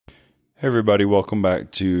Hey everybody, welcome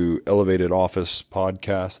back to Elevated Office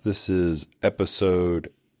Podcast. This is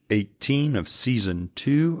episode 18 of season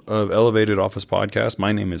 2 of Elevated Office Podcast.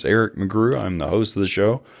 My name is Eric McGrew. I'm the host of the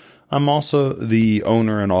show. I'm also the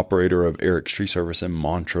owner and operator of Eric's Tree Service in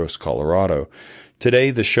Montrose, Colorado.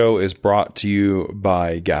 Today, the show is brought to you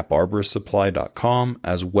by GapArboristSupply.com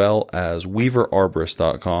as well as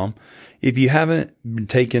WeaverArborist.com. If you haven't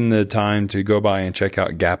taken the time to go by and check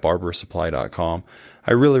out GapArboristSupply.com,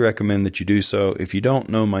 I really recommend that you do so. If you don't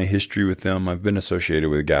know my history with them, I've been associated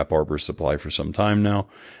with Gap Arborist Supply for some time now.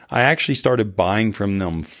 I actually started buying from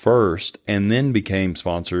them first and then became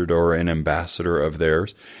sponsored or an ambassador of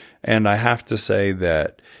theirs. And I have to say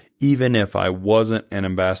that even if I wasn't an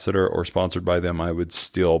ambassador or sponsored by them, I would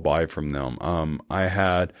still buy from them. I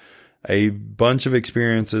had a bunch of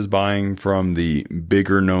experiences buying from the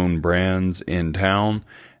bigger known brands in town.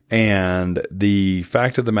 And the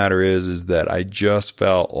fact of the matter is that I just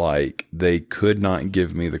felt like they could not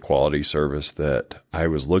give me the quality service that I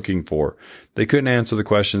was looking for. They couldn't answer the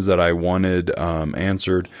questions that I wanted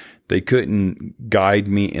answered. They couldn't guide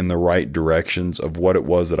me in the right directions of what it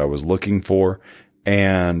was that I was looking for.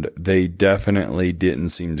 And they definitely didn't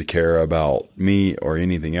seem to care about me or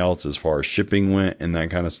anything else as far as shipping went and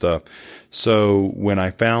that kind of stuff. So when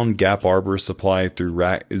I found Gap Arborist Supply through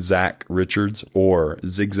Zach Richards or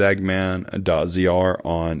zigzagman.zr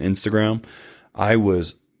on Instagram, I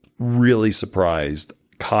was really surprised.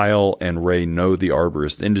 Kyle and Ray know the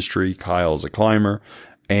arborist industry. Kyle is a climber,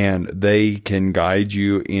 and they can guide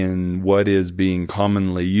you in what is being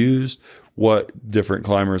commonly used, what different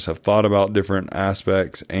climbers have thought about different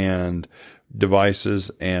aspects and devices,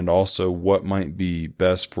 and also what might be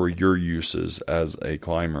best for your uses as a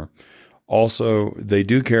climber. Also, they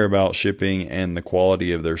do care about shipping and the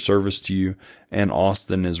quality of their service to you, and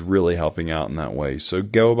Austin is really helping out in that way. So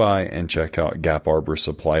go by and check out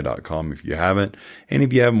GapArboristSupply.com if you haven't. And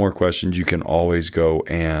if you have more questions, you can always go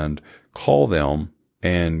and call them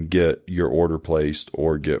and get your order placed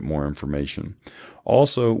or get more information.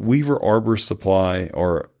 Also,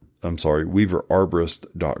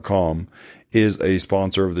 WeaverArborist.com is a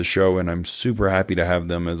sponsor of the show, and I'm super happy to have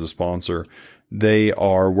them as a sponsor. They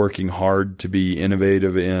are working hard to be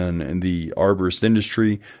innovative in the arborist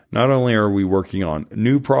industry. Not only are we working on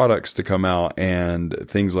new products to come out and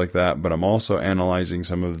things like that, but I'm also analyzing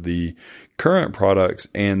some of the current products,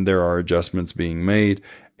 and there are adjustments being made.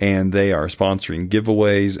 And they are sponsoring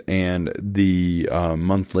giveaways and the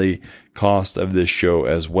monthly cost of this show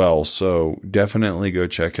as well. So definitely go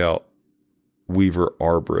check out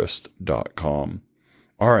WeaverArborist.com.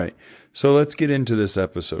 All right, so let's get into this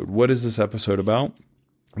episode. What is this episode about?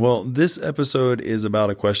 Well, this episode is about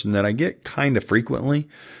a question that I get kind of frequently.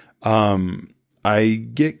 I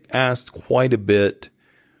get asked quite a bit,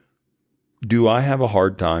 do I have a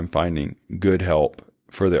hard time finding good help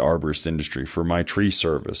for the arborist industry, for my tree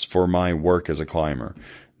service, for my work as a climber?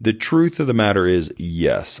 The truth of the matter is,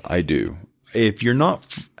 yes, I do. If you're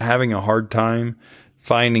not having a hard time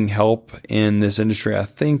finding help in this industry, I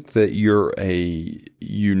think that you're a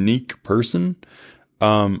unique person.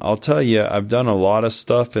 I'll tell you, I've done a lot of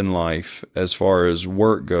stuff in life as far as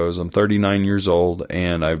work goes. I'm 39 years old,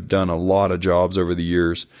 and I've done a lot of jobs over the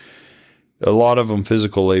years, a lot of them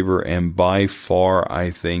physical labor, and by far, I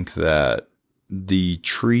think that the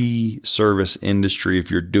tree service industry, if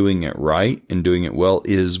you're doing it right and doing it well,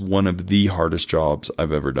 is one of the hardest jobs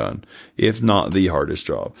I've ever done, if not the hardest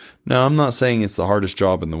job. Now, I'm not saying it's the hardest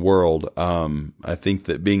job in the world. I think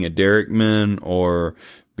that being a derrickman or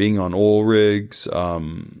being on oil rigs,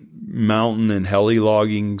 mountain and heli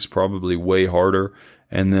logging is probably way harder.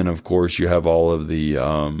 And then, of course, you have all of the,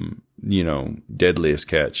 deadliest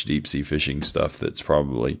catch, deep sea fishing stuff that's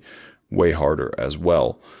probably way harder as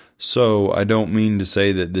well. So I don't mean to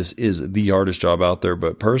say that this is the hardest job out there,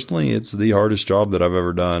 but personally, it's the hardest job that I've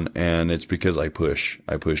ever done. And it's because I push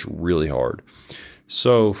really hard.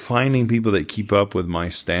 So finding people that keep up with my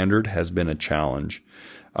standard has been a challenge.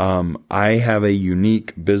 I have a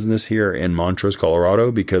unique business here in Montrose,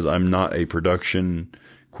 Colorado, because I'm not a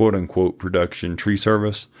quote unquote production tree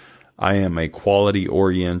service. I am a quality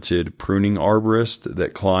oriented pruning arborist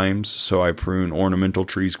that climbs. So I prune ornamental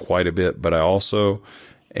trees quite a bit, but I also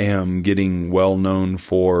am getting well known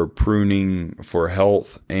for pruning for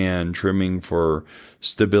health and trimming for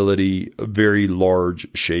stability, very large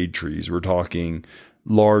shade trees. We're talking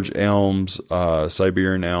large elms,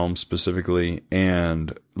 Siberian elms specifically,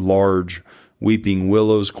 and large weeping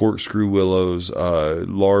willows, corkscrew willows,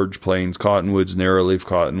 large plains cottonwoods, narrowleaf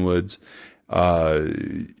cottonwoods,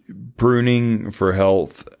 pruning for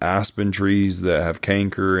health, aspen trees that have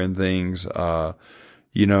canker and things,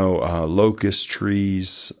 locust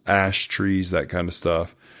trees, ash trees, that kind of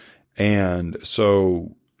stuff. And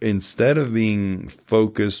so instead of being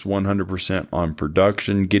focused 100% on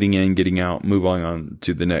production, getting in, getting out, moving on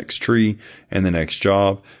to the next tree and the next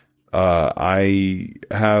job, I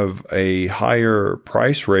have a higher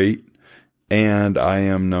price rate, and I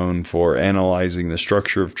am known for analyzing the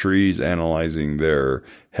structure of trees, analyzing their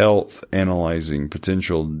health, analyzing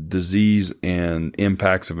potential disease and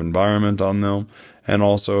impacts of environment on them, and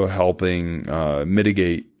also helping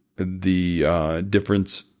mitigate the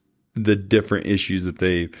different issues that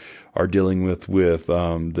they are dealing with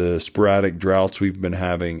the sporadic droughts we've been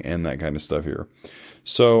having and that kind of stuff here.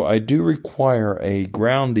 So I do require a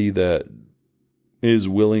groundie that is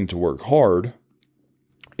willing to work hard.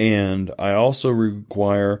 And I also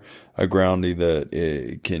require a groundie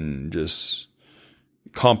that can just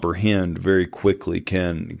comprehend very quickly,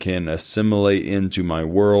 can assimilate into my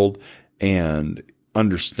world and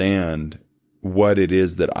understand what it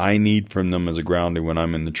is that I need from them as a groundie when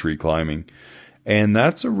I'm in the tree climbing. And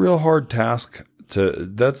that's a real hard task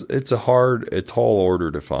it's a tall order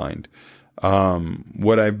to find.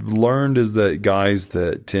 What I've learned is that guys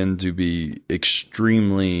that tend to be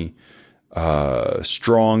extremely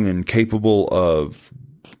strong and capable of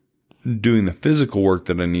doing the physical work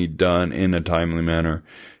that I need done in a timely manner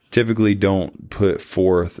typically don't put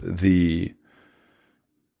forth the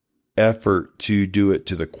effort to do it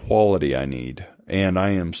to the quality I need. And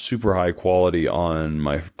I am super high quality on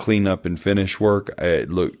my cleanup and finish work.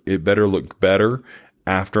 It better look better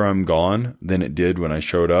after I'm gone than it did when I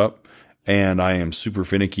showed up. And I am super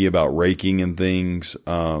finicky about raking and things,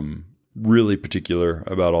 really particular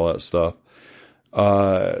about all that stuff.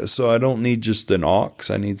 So I don't need just an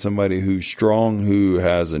ox. I need somebody who's strong, who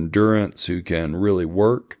has endurance, who can really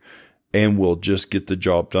work and will just get the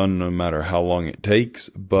job done no matter how long it takes,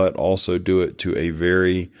 but also do it to a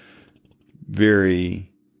very,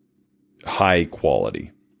 very high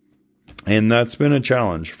quality. And that's been a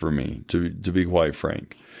challenge for me, to be quite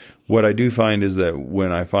frank. What I do find is that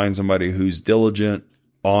when I find somebody who's diligent,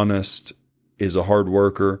 honest, is a hard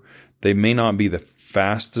worker, they may not be the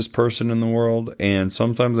fastest person in the world, and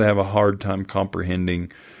sometimes I have a hard time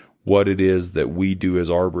comprehending what it is that we do as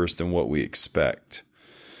arborists and what we expect.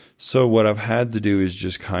 So what I've had to do is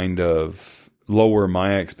just kind of lower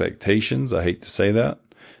my expectations, I hate to say that,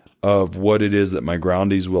 of what it is that my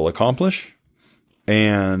groundies will accomplish,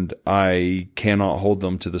 and I cannot hold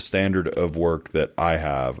them to the standard of work that I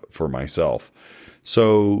have for myself.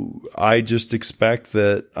 So I just expect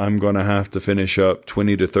that I'm going to have to finish up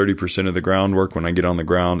 20 to 30% of the groundwork when I get on the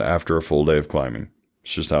ground after a full day of climbing.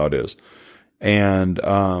 It's just how it is. And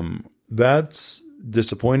that's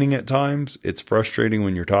disappointing at times. It's frustrating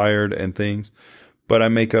when you're tired and things, but I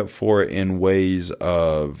make up for it in ways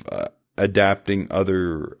of adapting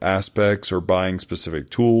other aspects or buying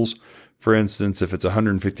specific tools. For instance, if it's a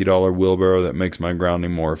 $150 wheelbarrow that makes my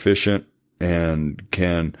grounding more efficient and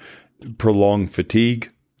can prolong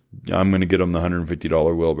fatigue, I'm going to get them the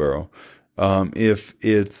 $150 wheelbarrow. If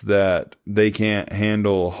it's that they can't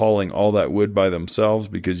handle hauling all that wood by themselves,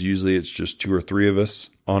 because usually it's just 2 or 3 of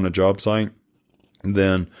us on a job site,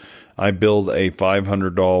 then I build a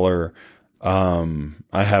 $500.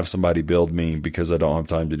 I have somebody build me because I don't have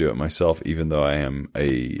time to do it myself, even though I am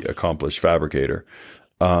a accomplished fabricator.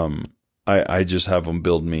 I just have them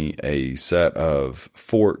build me a set of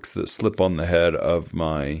forks that slip on the head of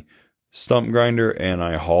my stump grinder, and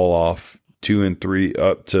I haul off 2 and 3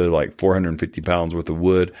 up to like 450 pounds worth of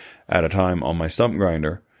wood at a time on my stump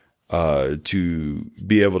grinder, to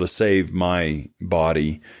be able to save my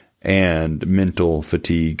body and mental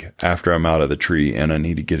fatigue after I'm out of the tree and I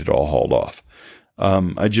need to get it all hauled off.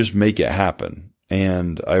 I just make it happen,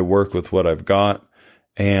 and I work with what I've got.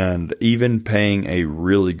 And even paying a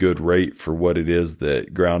really good rate for what it is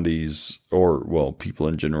that groundies, or well, people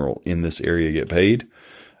in general in this area get paid.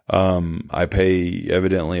 I pay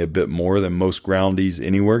evidently a bit more than most groundies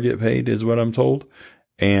anywhere get paid, is what I'm told.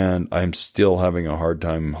 And I'm still having a hard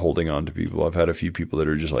time holding on to people. I've had a few people that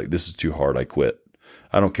are just like, this is too hard, I quit.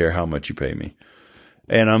 I don't care how much you pay me.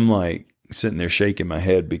 And I'm like sitting there shaking my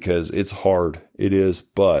head because it's hard. It is,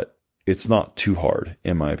 but it's not too hard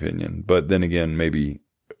in my opinion. But then again, maybe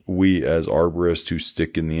we as arborists who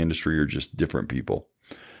stick in the industry are just different people.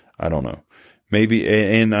 I don't know. Maybe,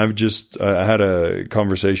 and I've just, I had a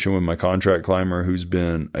conversation with my contract climber who's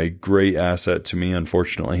been a great asset to me.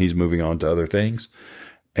 Unfortunately, he's moving on to other things.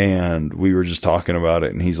 And we were just talking about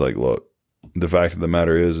it, and he's like, look, the fact of the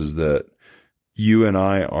matter is that you and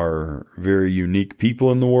I are very unique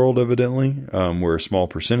people in the world, evidently. We're a small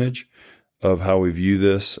percentage. of how we view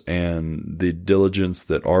this and the diligence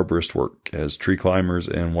that arborist work as tree climbers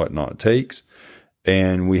and whatnot takes.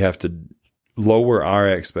 And we have to lower our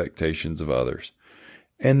expectations of others.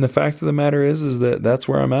 And the fact of the matter is that that's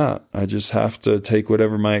where I'm at. I just have to take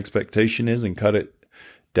whatever my expectation is and cut it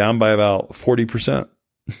down by about 40%.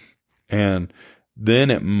 And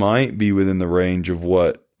then it might be within the range of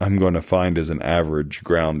what I'm going to find as an average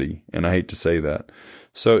groundie. And I hate to say that.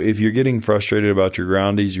 So if you're getting frustrated about your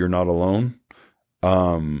groundies, you're not alone.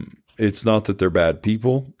 It's not that they're bad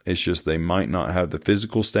people. It's just they might not have the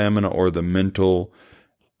physical stamina or the mental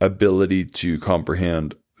ability to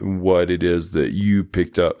comprehend what it is that you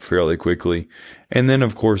picked up fairly quickly. And then,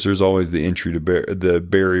 of course, there's always the the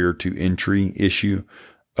barrier to entry issue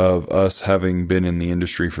of us having been in the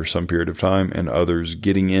industry for some period of time and others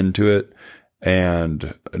getting into it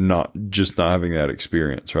and not having that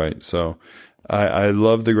experience, right? So I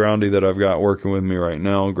love the groundie that I've got working with me right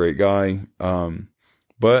now. Great guy.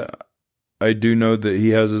 But I do know that he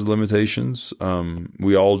has his limitations.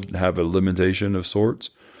 We all have a limitation of sorts.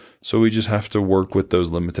 So we just have to work with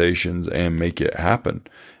those limitations and make it happen.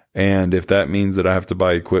 And if that means that I have to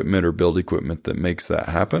buy equipment or build equipment that makes that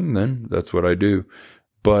happen, then that's what I do.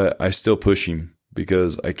 But I still push him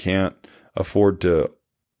because I can't afford to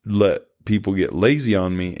let people get lazy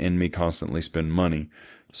on me and me constantly spend money.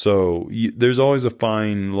 So there's always a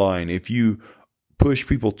fine line. If you push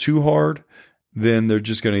people too hard, then they're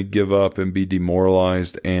just going to give up and be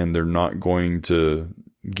demoralized and they're not going to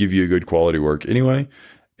give you a good quality work anyway.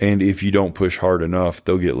 And if you don't push hard enough,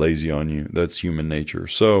 they'll get lazy on you. That's human nature.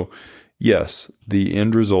 So yes, the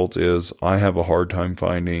end result is I have a hard time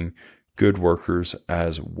finding good workers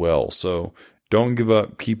as well. So don't give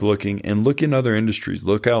up. Keep looking and look in other industries.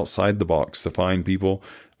 Look outside the box to find people.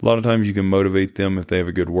 A lot of times you can motivate them if they have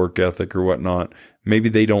a good work ethic or whatnot. Maybe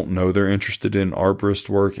they don't know they're interested in arborist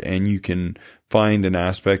work and you can find an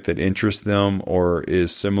aspect that interests them or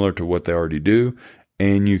is similar to what they already do.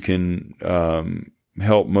 And you can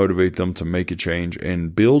help motivate them to make a change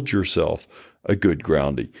and build yourself a good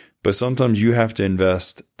groundie. But sometimes you have to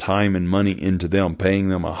invest time and money into them, paying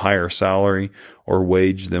them a higher salary or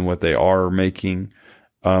wage than what they are making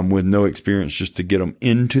with no experience just to get them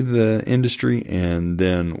into the industry and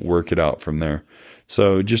then work it out from there.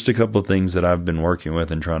 So just a couple of things that I've been working with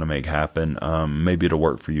and trying to make happen. Maybe it'll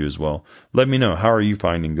work for you as well. Let me know. How are you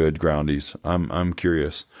finding good groundies? I'm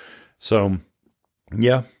curious. So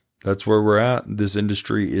yeah. That's where we're at. This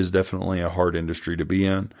industry is definitely a hard industry to be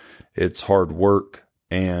in. It's hard work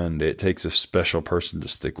and it takes a special person to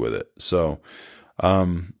stick with it. So,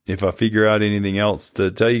 if I figure out anything else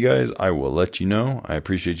to tell you guys, I will let you know. I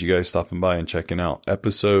appreciate you guys stopping by and checking out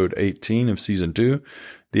episode 18 of season 2.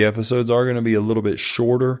 The episodes are going to be a little bit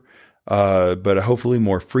shorter, but hopefully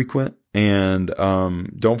more frequent. And,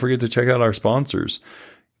 don't forget to check out our sponsors.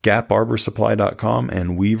 GapArborSupply.com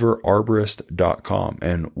and WeaverArborist.com.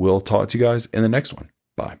 And we'll talk to you guys in the next one.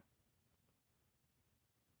 Bye.